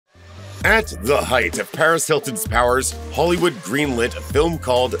At the height of Paris Hilton's powers, Hollywood greenlit a film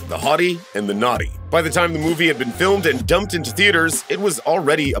called The Hottie and the Nottie. By the time the movie had been filmed and dumped into theaters, it was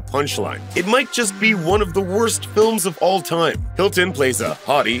already a punchline. It might just be one of the worst films of all time. Hilton plays a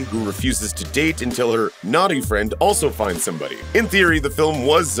hottie who refuses to date until her naughty friend also finds somebody. In theory, the film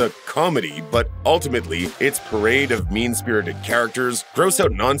was a comedy, but ultimately, its parade of mean-spirited characters,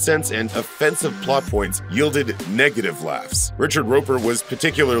 gross-out nonsense, and offensive plot points yielded negative laughs. Richard Roeper was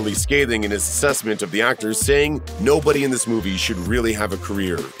particularly scathing in his assessment of the actors, saying nobody in this movie should really have a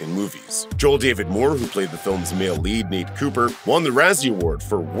career in movies. Joel David Moore, who played the film's male lead, Nate Cooper, won the Razzie Award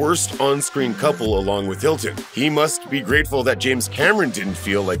for Worst On-Screen Couple along with Hilton. He must be grateful that James Cameron didn't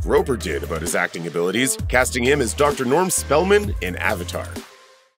feel like Roeper did about his acting abilities, casting him as Dr. Norm Spellman in Avatar.